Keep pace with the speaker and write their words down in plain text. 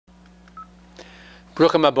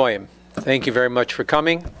Bruchim Aboyim. Thank you very much for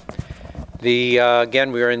coming.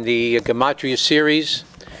 Again, we are in the Gematria series.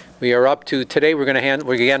 We are up to today. We're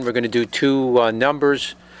going to do two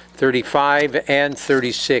numbers, 35 and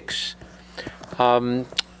 36. Let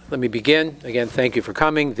me begin. Again, thank you for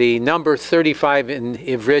coming. The number 35 in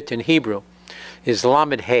Ivrit, in Hebrew, is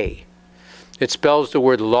Lamed Hey. It spells the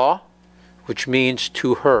word law, which means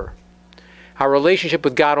to her. Our relationship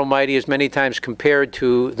with God Almighty is many times compared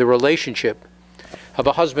to the relationship of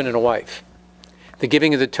a husband and a wife. The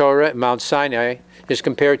giving of the Torah at Mount Sinai is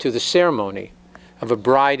compared to the ceremony of a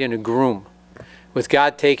bride and a groom, with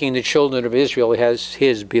God taking the children of Israel as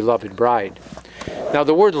his beloved bride. Now,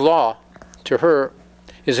 the word law to her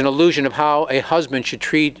is an allusion of how a husband should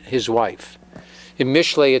treat his wife. In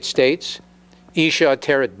Mishlei it states, Isha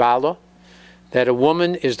ateret bala, that a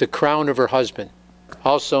woman is the crown of her husband.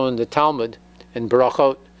 Also in the Talmud, in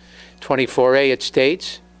Barachot 24a, it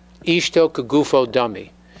states, Ishto kagufo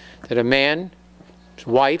dami, that a man's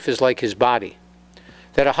wife is like his body,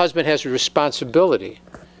 that a husband has a responsibility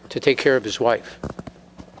to take care of his wife.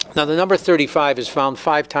 Now, the number 35 is found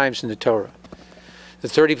 5 times in the Torah. The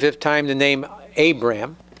 35th time the name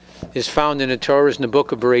Abram is found in the Torah is in the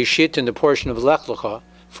book of Bereshit in the portion of Lech Lecha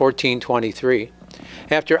 14:23.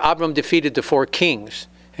 After Abram defeated the 4 kings,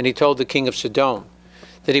 and he told the king of Sodom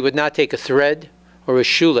that he would not take a thread or a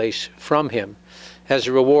from him as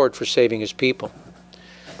a reward for saving his people.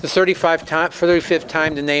 The 35th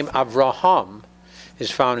time the name Avraham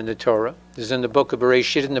is found in the Torah is in the book of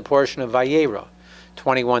Bereshit in the portion of Vayera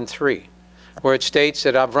 21:3, where it states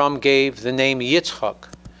that Avram gave the name Yitzchak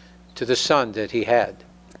to the son that he had.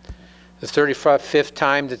 The 35th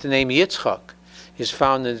time that the name Yitzchak is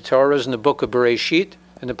found in the Torah is in the book of Bereshit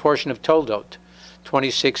in the portion of Toldot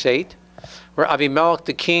 26:8, where Avimelech,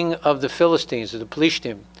 the king of the Philistines, of the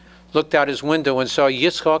Plishtim, looked out his window and saw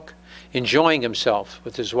Yitzchak enjoying himself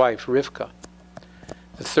with his wife Rivka.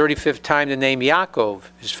 The 35th time the name Yaakov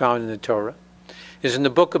is found in the Torah is in the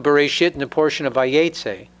book of Bereshit in the portion of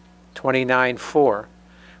Vayetze 29:4,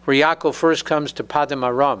 where Yaakov first comes to Padam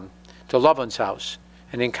Aram, to Lavan's house,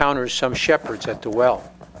 and encounters some shepherds at the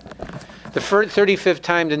well. The 35th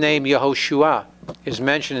time the name Yehoshua is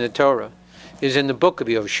mentioned in the Torah is in the book of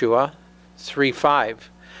Yehoshua 3:5,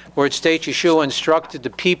 where it states Yeshua instructed the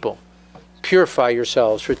people, purify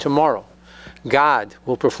yourselves, for tomorrow God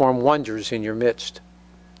will perform wonders in your midst.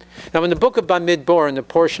 Now, in the book of Bamidbar, in the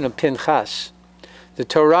portion of Pinchas, the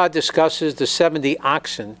Torah discusses the 70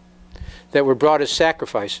 oxen that were brought as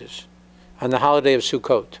sacrifices on the holiday of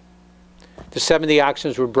Sukkot. The 70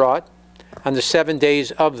 oxen were brought on the 7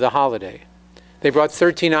 days of the holiday. They brought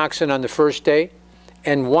 13 oxen on the first day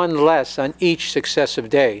and 1 less on each successive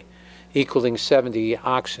day, equaling 70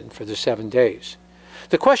 oxen for the 7 days.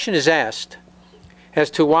 The question is asked as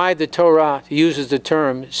to why the Torah uses the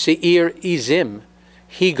term Seir Izim,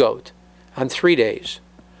 he-goat, on 3 days,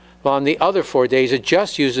 while on the other 4 days it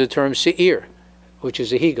just uses the term Seir, which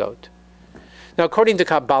is a he-goat. Now, according to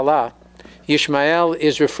Kabbalah, Yishmael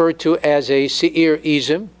is referred to as a Seir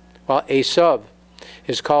Izim, while Esav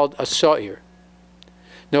is called a Soir.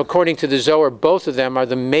 Now, according to the Zohar, both of them are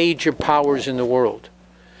the major powers in the world,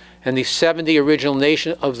 and the 70 original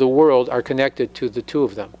nations of the world are connected to the 2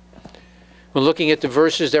 of them. When looking at the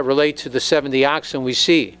verses that relate to the 70 oxen, we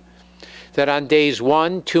see that on days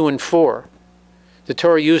 1, 2, and 4, the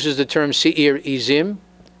Torah uses the term Seir Izim,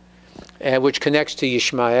 which connects to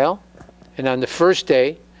Yishmael, and on the first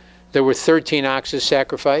day, there were 13 oxen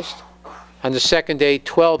sacrificed. On the second day,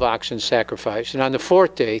 12 oxen sacrificed, and on the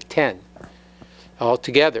 4th day, 10.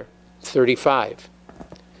 Altogether, 35.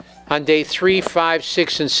 On day 3, 5,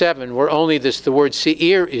 6, and 7, where only the word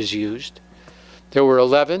Seir is used, there were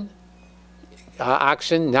 11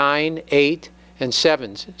 oxen, 9, 8, and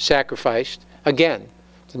 7 sacrificed. Again,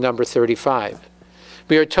 the number 35.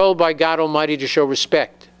 We are told by God Almighty to show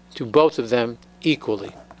respect to both of them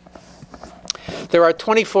equally. There are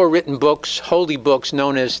 24 written books, holy books,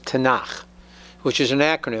 known as Tanakh, which is an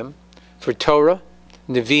acronym for Torah,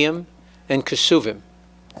 Nevi'im, and Kesuvim.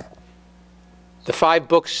 The 5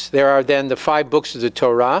 books, there are then the 5 books of the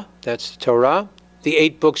Torah, that's the Torah, the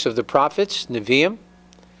 8 books of the prophets, Nevi'im,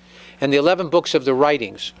 and the 11 books of the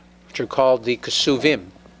writings, which are called the Kesuvim.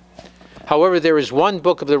 However, there is one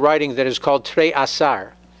book of the writing that is called Trei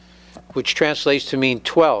Asar, which translates to mean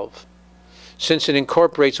 12, since it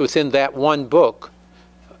incorporates within that one book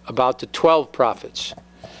about the 12 prophets.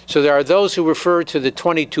 So there are those who refer to the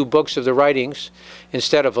 22 books of the writings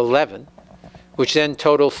instead of 11, which then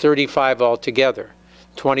total 35 altogether.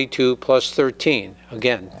 22 plus 13,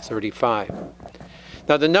 again, 35.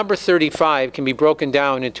 Now, the number 35 can be broken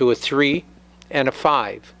down into a 3 and a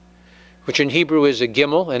 5, which in Hebrew is a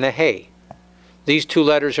gimel and a hey. These two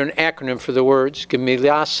letters are an acronym for the words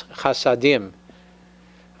Gemilas Chasadim,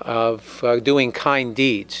 of doing kind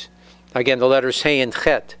deeds. Again, the letters hey and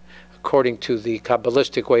chet, according to the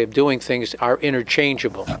Kabbalistic way of doing things, are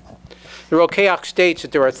interchangeable. The Rokeach states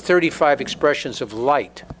that there are 35 expressions of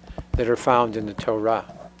light that are found in the Torah.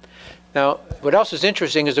 Now, what else is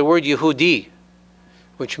interesting is the word Yehudi,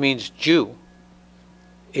 which means Jew,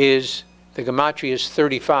 is, the Gematria is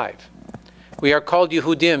 35. We are called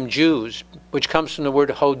Yehudim, Jews, which comes from the word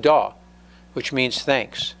Hodah, which means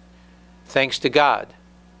thanks. Thanks to God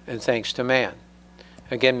and thanks to man.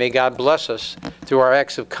 Again, may God bless us through our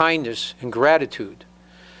acts of kindness and gratitude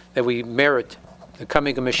that we merit the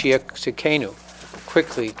coming of Mashiach Tzidkenu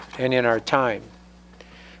quickly and in our time.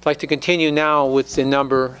 I'd like to continue now with the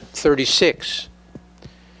number 36.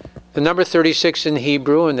 The number 36 in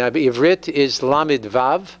Hebrew and Ivrit is Lamed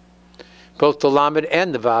Vav. Both the Lamed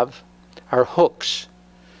and the Vav are hooks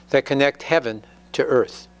that connect heaven to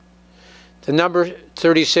earth. The number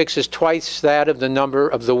 36 is twice that of the number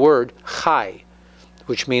of the word Chai,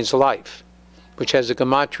 which means life, which has a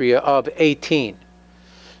gematria of 18.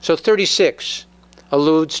 So 36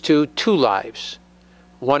 alludes to two lives,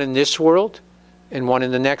 one in this world and one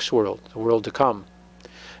in the next world, the world to come.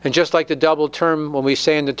 And just like the double term when we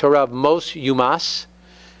say in the Torah, Mos Yumas,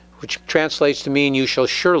 which translates to mean you shall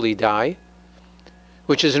surely die,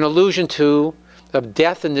 which is an allusion to of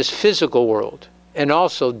death in this physical world and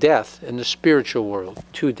also death in the spiritual world,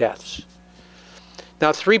 two deaths.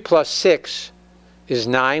 Now 3 plus 6 is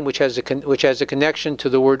 9, which has a connection to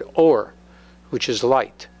the word or, which is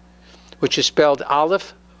light, which is spelled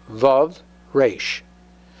Aleph, Vav, Resh.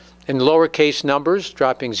 In lowercase numbers,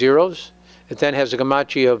 dropping zeros, it then has a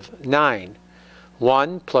gematria of 9.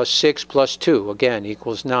 1 plus 6 plus 2, again,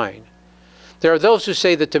 equals 9. There are those who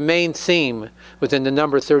say that the main theme within the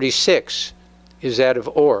number 36 is that of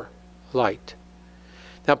or, light.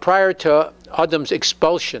 Now, prior to Adam's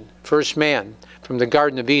expulsion, first man, from the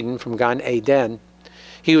Garden of Eden, from Gan Eden,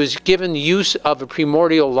 he was given use of a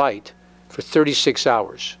primordial light for 36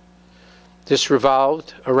 hours. This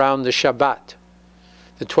revolved around the Shabbat,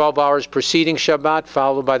 the 12 hours preceding Shabbat,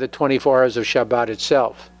 followed by the 24 hours of Shabbat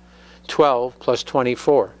itself. 12 plus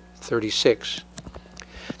 24, 36.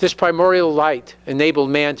 This primordial light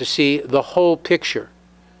enabled man to see the whole picture.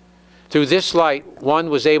 Through this light, one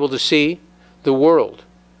was able to see the world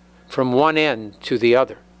from one end to the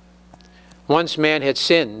other. Once man had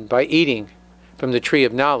sinned by eating from the tree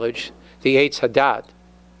of knowledge, the Eitz Hadat,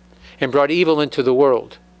 and brought evil into the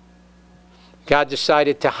world. God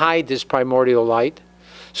decided to hide this primordial light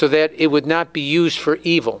so that it would not be used for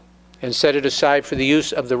evil and set it aside for the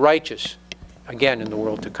use of the righteous, again in the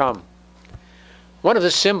world to come. One of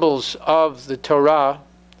the symbols of the Torah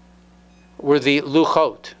were the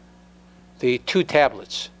Luchot, the 2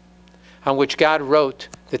 tablets, on which God wrote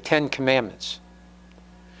the 10 Commandments.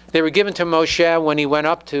 They were given to Moshe when he went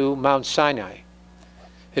up to Mount Sinai.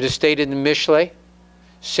 It is stated in Mishlei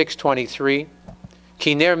 6:23,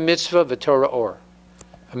 Kiner mitzvah v'Torah or.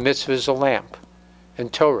 A mitzvah is a lamp,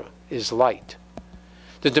 and Torah is light.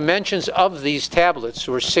 The dimensions of these tablets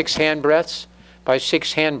were 6 handbreadths by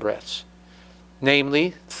 6 handbreadths,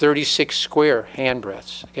 namely 36 square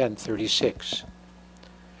handbreadths, again 36.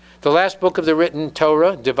 The last book of the written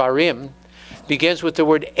Torah, Devarim, begins with the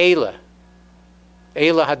word Elah,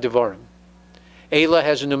 Elah HaDevarim. Elah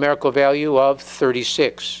has a numerical value of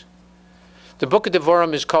 36. The book of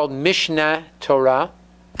Devarim is called Mishnah Torah,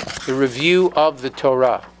 the review of the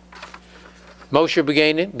Torah. Moshe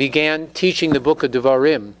began teaching the book of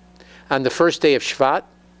Devarim on the first day of Shvat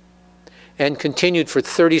and continued for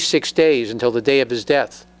 36 days until the day of his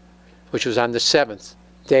death, which was on the 7th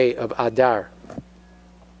day of Adar.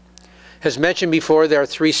 As mentioned before, there are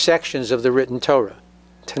 3 sections of the written Torah,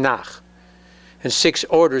 Tanakh, and 6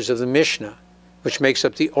 orders of the Mishnah, which makes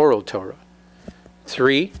up the oral Torah.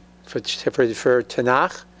 3 for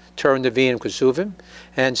Tanakh, Torah, Nevi'im, Kesuvim,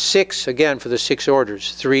 and 6 again for the 6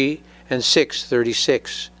 orders, 3 and 6,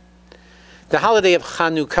 36. The holiday of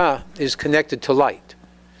Chanukah is connected to light.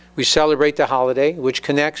 We celebrate the holiday, which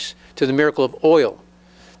connects to the miracle of oil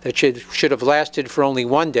that should have lasted for only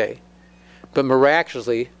 1 day, but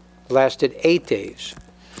miraculously lasted 8 days.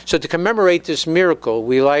 So to commemorate this miracle,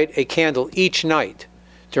 we light a candle each night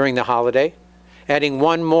during the holiday, adding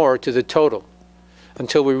 1 more to the total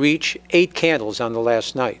until we reach 8 candles on the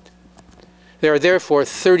last night. There are therefore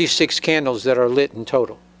 36 candles that are lit in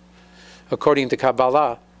total. According to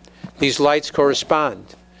Kabbalah, these lights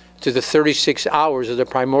correspond to the 36 hours of the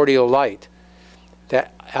primordial light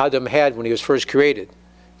that Adam had when he was first created,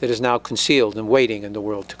 that is now concealed and waiting in the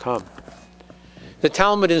world to come. The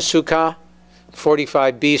Talmud in Sukkah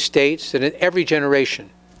 45b states that in every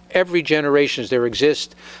generation there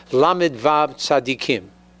exist Lamed Vav Tzadikim,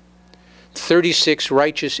 36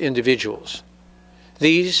 righteous individuals.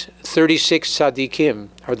 These 36 tzaddikim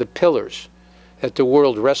are the pillars that the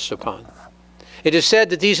world rests upon. It is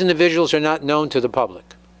said that these individuals are not known to the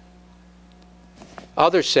public.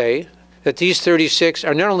 Others say that these 36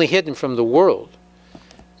 are not only hidden from the world,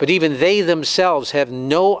 but even they themselves have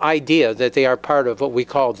no idea that they are part of what we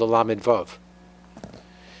call the Lamed Vav.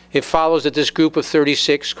 It follows that this group of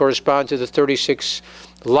 36 correspond to the 36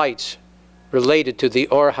 lights related to the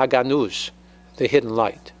Or HaGanuz, the hidden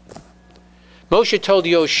light. Moshe told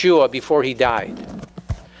Yoshua before he died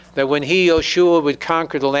that when he, Yoshua, would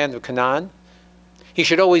conquer the land of Canaan, he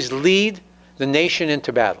should always lead the nation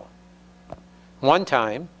into battle. One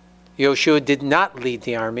time, Yoshua did not lead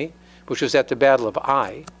the army, which was at the Battle of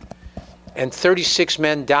Ai, and 36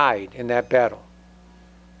 men died in that battle,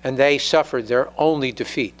 and they suffered their only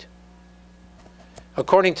defeat.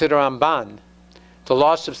 According to the Ramban, the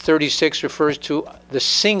loss of 36 refers to the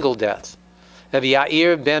single death of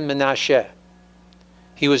Yair ben Menashe.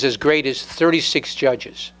 He was as great as 36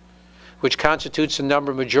 judges, which constitutes the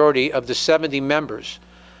number majority of the 70 members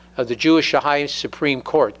of the Jewish High Supreme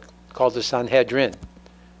Court, called the Sanhedrin.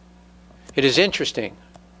 It is interesting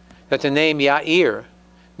that the name Yair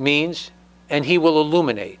means, and he will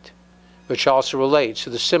illuminate, which also relates to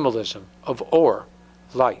the symbolism of Or,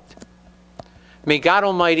 light. May God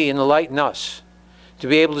Almighty enlighten us to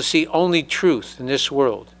be able to see only truth in this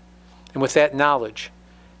world, and with that knowledge,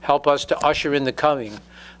 help us to usher in the coming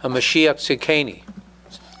of Mashiach Tzidkeni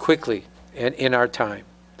quickly and in our time.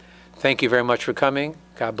 Thank you very much for coming.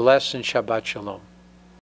 God bless and Shabbat Shalom.